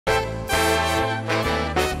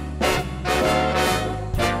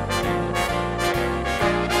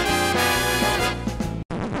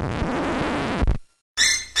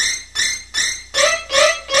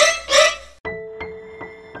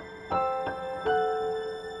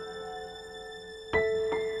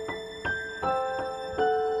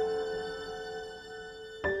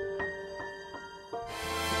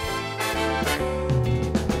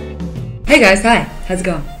Hey guys, hi, how's it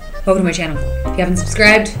going? Welcome to my channel. If you haven't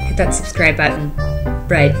subscribed, hit that subscribe button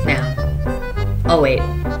right now. I'll wait.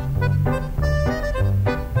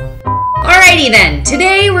 Alrighty then,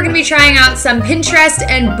 today we're going to be trying out some Pinterest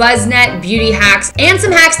and BuzzNet beauty hacks and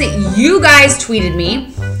some hacks that you guys tweeted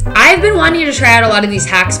me. I've been wanting to try out a lot of these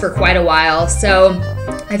hacks for quite a while, so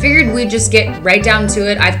I figured we'd just get right down to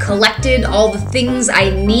it. I've collected all the things I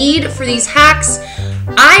need for these hacks.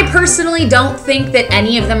 I personally don't think that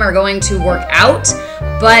any of them are going to work out,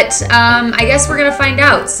 but I guess we're gonna find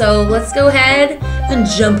out. So let's go ahead and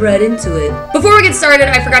jump right into it. Before we get started,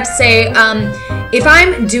 I forgot to say, if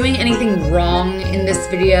I'm doing anything wrong in this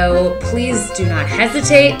video, please do not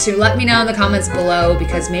hesitate to let me know in the comments below,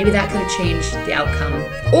 because maybe that could have changed the outcome.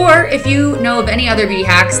 Or if you know of any other beauty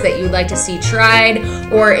hacks that you'd like to see tried,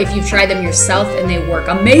 or if you've tried them yourself and they work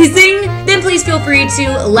amazing, then please feel free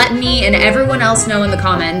to let me and everyone else know in the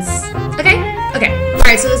comments. Okay? Okay.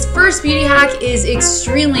 Alright, so this first beauty hack is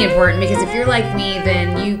extremely important, because if you're like me,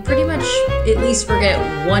 then you pretty much at least forget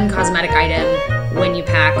one cosmetic item when you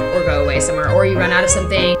pack or go away somewhere, or you run out of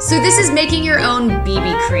something. So this is making your own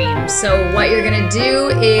BB cream. So what you're gonna do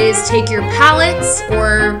is take your palette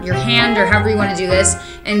or your hand, or however you wanna do this,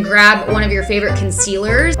 and grab one of your favorite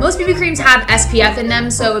concealers. Most BB creams have SPF in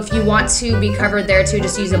them, so if you want to be covered there too,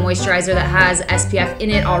 just use a moisturizer that has SPF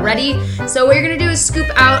in it already. So what you're gonna do is scoop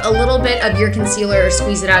out a little bit of your concealer, or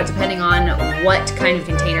squeeze it out depending on what kind of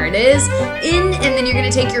container it is, and then you're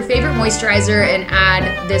gonna take your favorite moisturizer and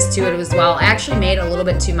add this to it as well. I actually made a little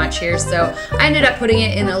bit too much here, so I ended up putting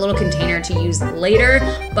it in a little container to use later,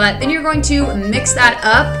 but then you're going to mix that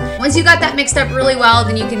up. Once you got that mixed up really well,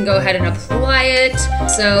 then you can go ahead and apply it.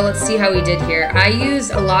 So let's see how we did here. I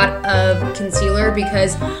used a lot of concealer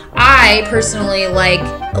because I personally like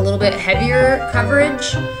a little bit heavier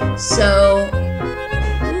coverage. So,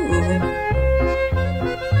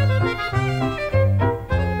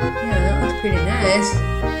 yeah, that looks pretty nice.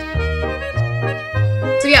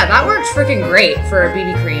 So yeah, that worked freaking great for a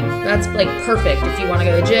BB cream. That's like perfect if you want to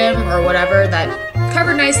go to the gym or whatever. That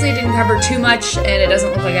covered nicely, didn't cover too much, and it doesn't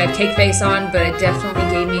look like I have cake face on, but it definitely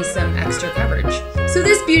gave me some extra coverage. So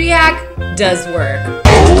this beauty hack does work.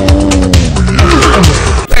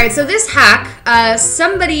 Alright, so this hack,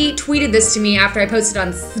 somebody tweeted this to me after I posted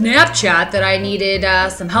on Snapchat that I needed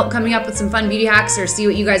some help coming up with some fun beauty hacks, or see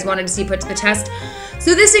what you guys wanted to see put to the test.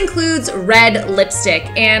 So this includes red lipstick,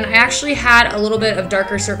 and I actually had a little bit of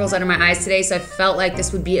darker circles under my eyes today, so I felt like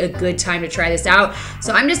this would be a good time to try this out.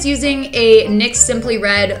 So I'm just using a NYX Simply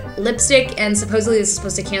Red lipstick, and supposedly this is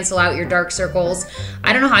supposed to cancel out your dark circles.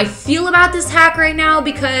 I don't know how I feel about this hack right now,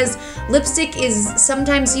 because lipstick is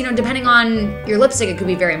sometimes, you know, depending on your lipstick, it could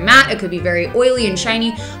be very matte, it could be very oily and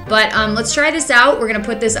shiny, but let's try this out. We're gonna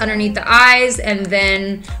put this underneath the eyes and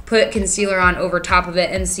then put concealer on over top of it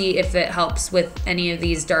and see if it helps with any of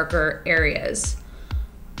these darker areas.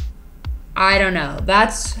 I don't know.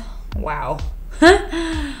 That's wow.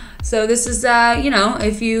 So this is, you know,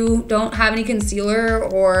 if you don't have any concealer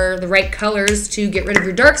or the right colors to get rid of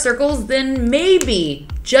your dark circles, then maybe,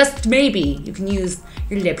 just maybe, you can use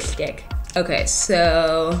your lipstick. Okay,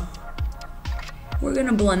 so we're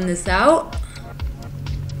gonna blend this out.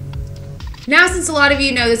 Now, since a lot of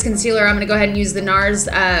you know this concealer, I'm gonna go ahead and use the NARS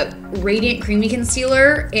Radiant Creamy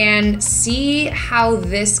Concealer and see how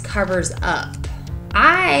this covers up.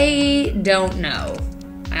 I don't know.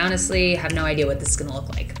 I honestly have no idea what this is gonna look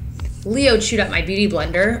like. Leo chewed up my beauty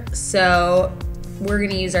blender, so we're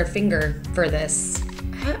gonna use our finger for this.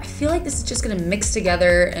 I feel like this is just gonna mix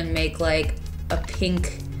together and make like a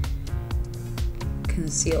pink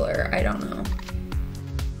concealer. I don't know.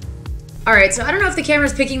 All right, so I don't know if the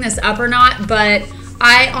camera's picking this up or not, but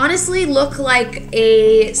I honestly look like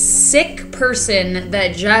a sick person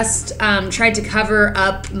that just tried to cover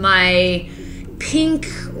up my pink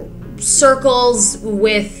circles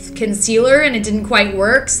with concealer, and it didn't quite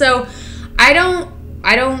work. So I don't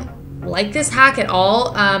like this hack at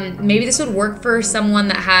all. Maybe this would work for someone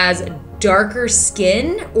that has darker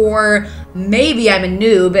skin, or maybe I'm a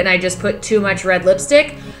noob and I just put too much red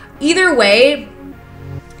lipstick. Either way,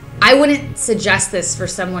 I wouldn't suggest this for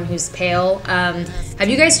someone who's pale. Have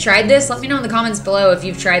you guys tried this? Let me know in the comments below if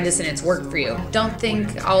you've tried this and it's worked for you. Don't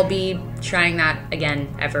think I'll be trying that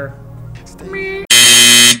again, ever.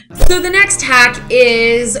 So the next hack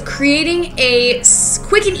is creating a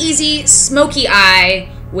quick and easy smoky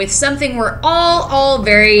eye with something we're all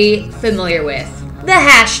very familiar with. The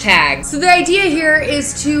hashtag. So the idea here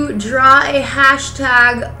is to draw a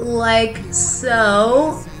hashtag like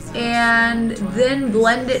so, and then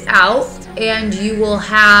blend it out, and you will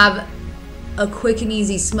have a quick and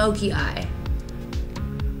easy smoky eye.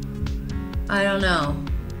 I don't know.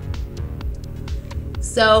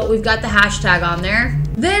 So we've got the hashtag on there.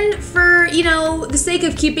 Then for, you know, the sake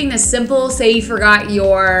of keeping this simple, say you forgot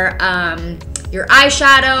your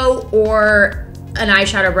eyeshadow or an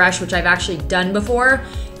eyeshadow brush, which I've actually done before,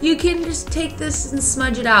 you can just take this and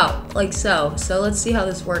smudge it out like so. So let's see how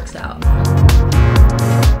this works out.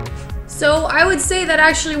 So I would say that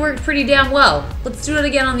actually worked pretty damn well. Let's do it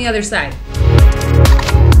again on the other side.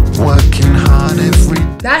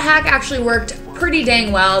 That hack actually worked pretty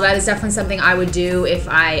dang well. That is definitely something I would do if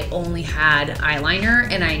I only had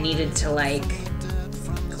eyeliner and I needed to like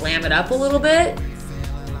glam it up a little bit.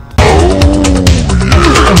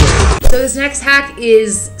 So this next hack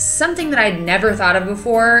is something that I'd never thought of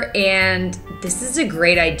before, and this is a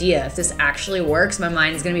great idea. If this actually works, my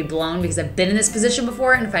mind is gonna be blown because I've been in this position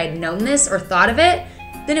before, and if I had known this or thought of it,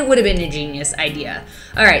 then it would have been a genius idea.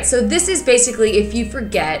 All right, so this is basically if you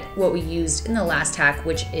forget what we used in the last hack,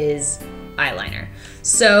 which is eyeliner.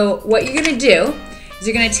 So what you're gonna do is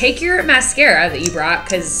you're gonna take your mascara that you brought,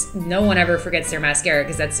 because no one ever forgets their mascara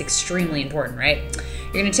because that's extremely important, right?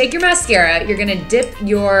 You're gonna take your mascara, you're gonna dip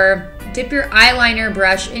your eyeliner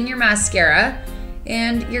brush in your mascara,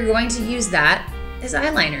 and you're going to use that as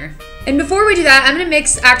eyeliner. And before we do that, I'm gonna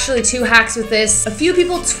mix actually two hacks with this. A few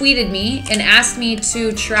people tweeted me and asked me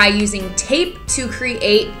to try using tape to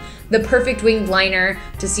create the perfect winged liner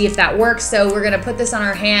to see if that works. So we're gonna put this on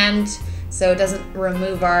our hand so it doesn't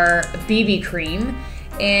remove our BB cream,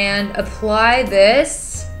 and apply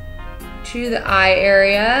this to the eye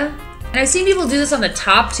area. And I've seen people do this on the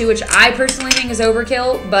top too, which I personally think is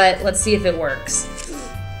overkill, but let's see if it works.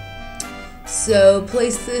 So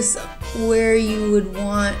place this where you would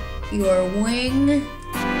want your wing.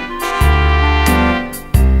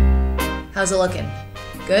 How's it looking?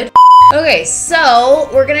 Good? Okay, so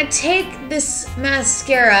we're gonna take this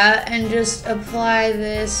mascara and just apply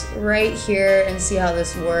this right here and see how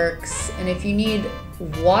this works. And if you need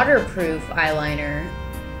waterproof eyeliner,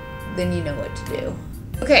 then you know what to do.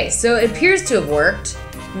 Okay, so it appears to have worked.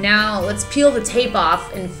 Now let's peel the tape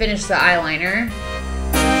off and finish the eyeliner.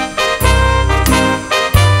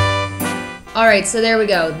 All right, so there we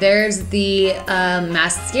go. There's the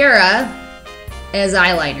mascara as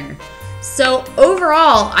eyeliner. So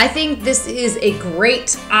overall, I think this is a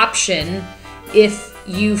great option if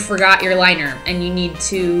you forgot your liner and you need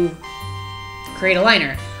to create a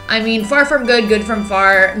liner. I mean, far from good, good from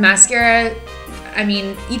far. Mascara, I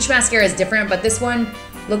mean, each mascara is different, but this one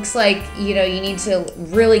looks like, you know, you need to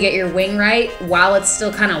really get your wing right while it's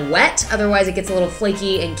still kind of wet. Otherwise it gets a little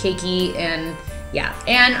flaky and cakey, and yeah.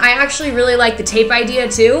 And I actually really like the tape idea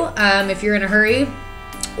too, if you're in a hurry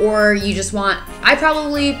or you just want, I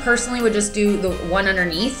probably personally would just do the one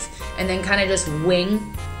underneath and then kind of just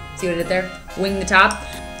wing, see what I did there? Wing the top.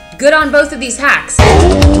 Good on both of these hacks.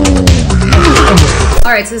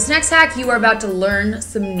 All right, so this next hack, you are about to learn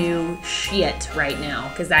some new shit right now,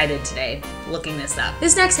 because I did today, looking this up.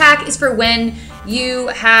 This next hack is for when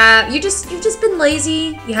you've just been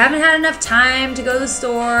lazy, you haven't had enough time to go to the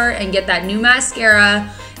store and get that new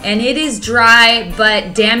mascara, and it is dry,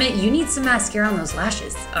 but damn it, you need some mascara on those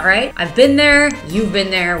lashes, all right? I've been there, you've been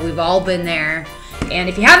there, we've all been there. And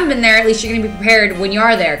if you haven't been there, at least you're gonna be prepared when you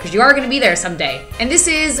are there, because you are gonna be there someday. And this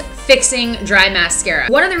is fixing dry mascara.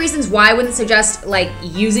 One of the reasons why I wouldn't suggest like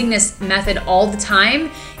using this method all the time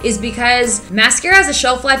is because mascara has a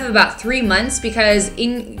shelf life of about 3 months, because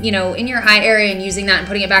in your eye area and using that and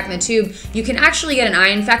putting it back in the tube, you can actually get an eye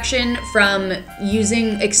infection from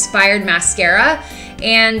using expired mascara.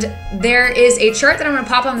 And there is a chart that I'm gonna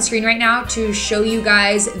pop on the screen right now to show you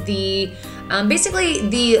guys the basically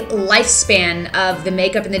the lifespan of the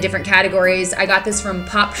makeup in the different categories. I got this from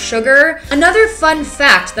Pop Sugar. Another fun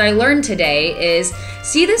fact that I learned today is,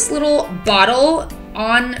 see this little bottle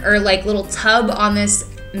on, or like little tub on this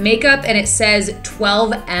makeup, and it says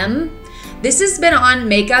 12M? This has been on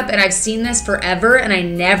makeup and I've seen this forever and I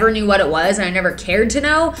never knew what it was and I never cared to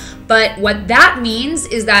know. But what that means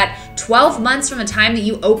is that 12 months from the time that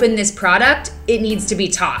you open this product, it needs to be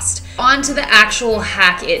tossed. On to the actual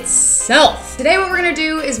hack itself. Today what we're gonna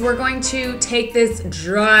do is we're going to take this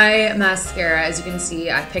dry mascara. As you can see,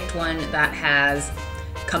 I picked one that has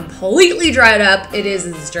completely dried up. It is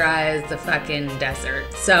as dry as the fucking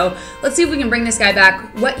desert. So let's see if we can bring this guy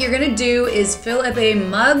back. What you're gonna do is fill up a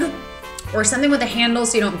mug or something with a handle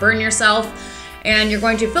so you don't burn yourself. And you're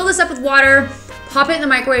going to fill this up with water, pop it in the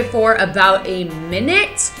microwave for about a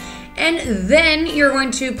minute, and then you're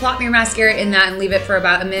going to plop your mascara in that and leave it for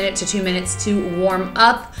about 1 minute to 2 minutes to warm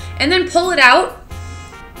up, and then pull it out,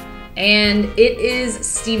 and it is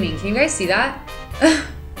steaming. Can you guys see that?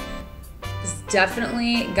 It's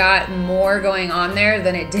definitely got more going on there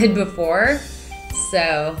than it did before.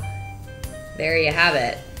 So there you have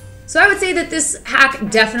it. So I would say that this hack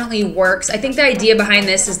definitely works. I think the idea behind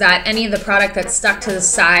this is that any of the product that's stuck to the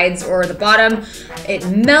sides or the bottom, it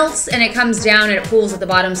melts and it comes down and it pools at the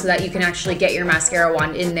bottom so that you can actually get your mascara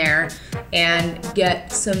wand in there and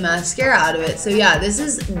get some mascara out of it. So yeah, this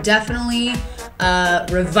is definitely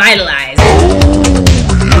revitalized.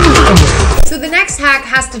 So the next hack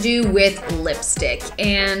has to do with lipstick,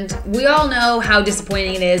 and we all know how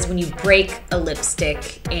disappointing it is when you break a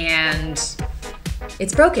lipstick and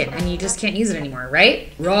it's broken and you just can't use it anymore,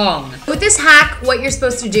 right? Wrong. With this hack, what you're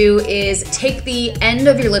supposed to do is take the end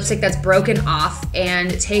of your lipstick that's broken off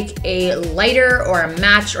and take a lighter or a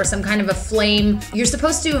match or some kind of a flame. You're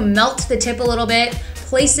supposed to melt the tip a little bit,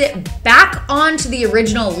 place it back onto the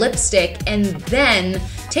original lipstick, and then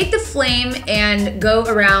take the flame and go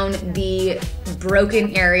around the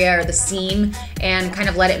broken area or the seam and kind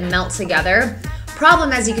of let it melt together.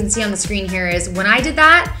 Problem, as you can see on the screen here, is when I did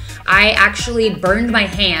that, I actually burned my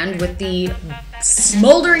hand with the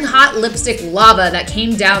smoldering hot lipstick lava that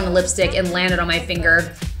came down the lipstick and landed on my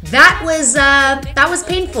finger. That was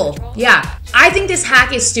painful. Yeah. I think this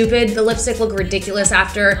hack is stupid. The lipstick looked ridiculous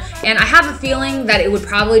after, and I have a feeling that it would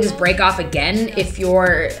probably just break off again if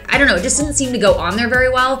I don't know, it just didn't seem to go on there very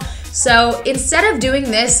well. So instead of doing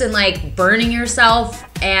this and like burning yourself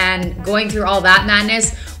and going through all that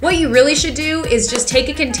madness, what you really should do is just take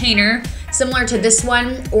a container similar to this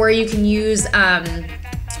one, or you can use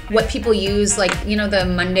what people use, like, you know, the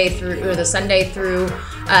Monday through or the Sunday through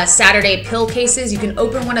Saturday pill cases. You can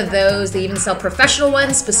open one of those. They even sell professional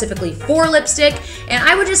ones specifically for lipstick, and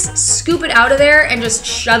I would just scoop it out of there and just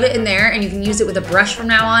shove it in there, and you can use it with a brush from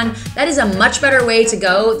now on. That is a much better way to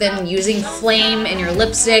go than using flame in your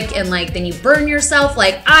lipstick and like then you burn yourself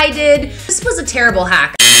like I did. This was a terrible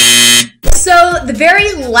hack. So the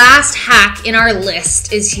very last hack in our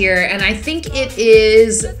list is here, and I think it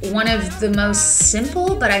is one of the most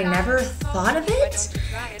simple, but I never thought of it.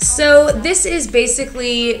 So this is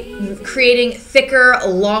basically creating thicker,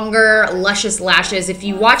 longer, luscious lashes. If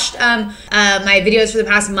you watched my videos for the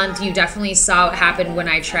past month, you definitely saw what happened when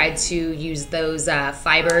I tried to use those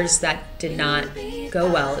fibers. That did not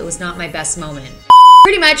go well. It was not my best moment.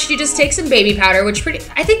 Pretty much, you just take some baby powder, which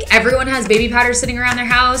I think everyone has baby powder sitting around their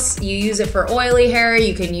house. You use it for oily hair.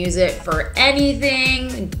 You can use it for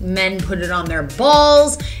anything. Men put it on their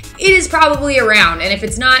balls. It is probably around, and if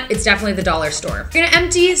it's not, it's definitely the dollar store. You're gonna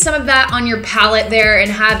empty some of that on your palette there and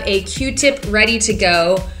have a Q-tip ready to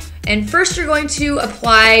go. And first, you're going to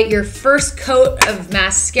apply your first coat of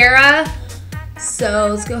mascara. So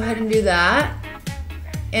let's go ahead and do that.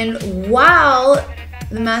 And while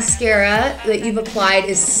the mascara that you've applied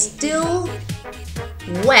is still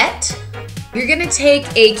wet, you're gonna take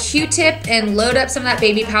a Q-tip and load up some of that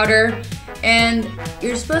baby powder, and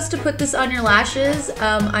you're supposed to put this on your lashes.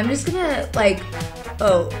 I'm just gonna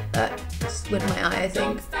that went in my eye, I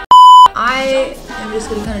think. I am just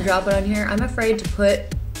gonna kind of drop it on here. I'm afraid to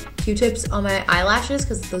put Q-tips on my eyelashes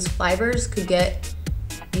because those fibers could get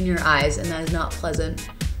in your eyes, and that is not pleasant.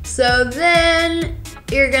 So then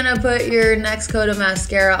you're gonna put your next coat of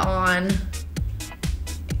mascara on,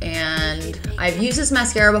 and I've used this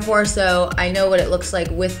mascara before, so I know what it looks like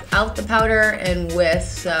without the powder and with,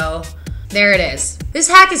 so there it is. This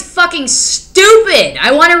hack is fucking stupid.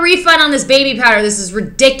 I want a refund on this baby powder. This is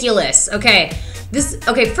ridiculous. Okay,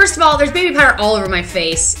 first of all, there's baby powder all over my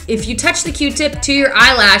face. If you touch the Q-tip to your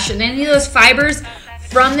eyelash and any of those fibers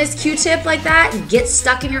from this Q-tip like that get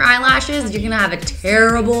stuck in your eyelashes, you're gonna have a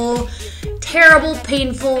terrible, terrible,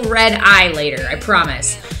 painful red eye later, I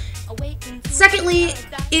promise. Secondly,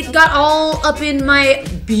 it got all up in my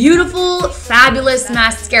beautiful, fabulous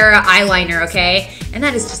mascara eyeliner, okay? And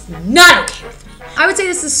that is just not okay with me. I would say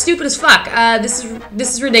this is stupid as fuck. This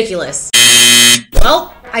is ridiculous.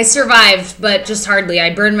 Well, I survived, but just hardly.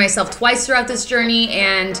 I burned myself twice throughout this journey,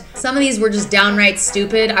 and some of these were just downright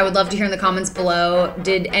stupid. I would love to hear in the comments below,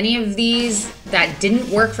 did any of these that didn't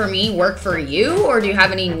work for me work for you? Or do you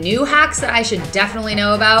have any new hacks that I should definitely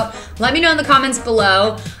know about? Let me know in the comments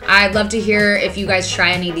below. I'd love to hear if you guys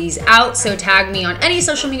try any of these out, so tag me on any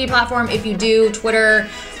social media platform if you do, Twitter.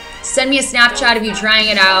 Send me a Snapchat if you're trying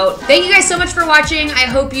it out. Thank you guys so much for watching. I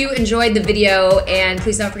hope you enjoyed the video, and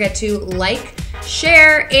please don't forget to like,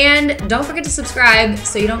 share, and don't forget to subscribe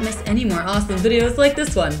so you don't miss any more awesome videos like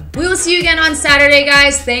this one. We will see you again on Saturday,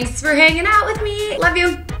 guys. Thanks for hanging out with me. Love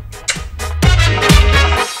you.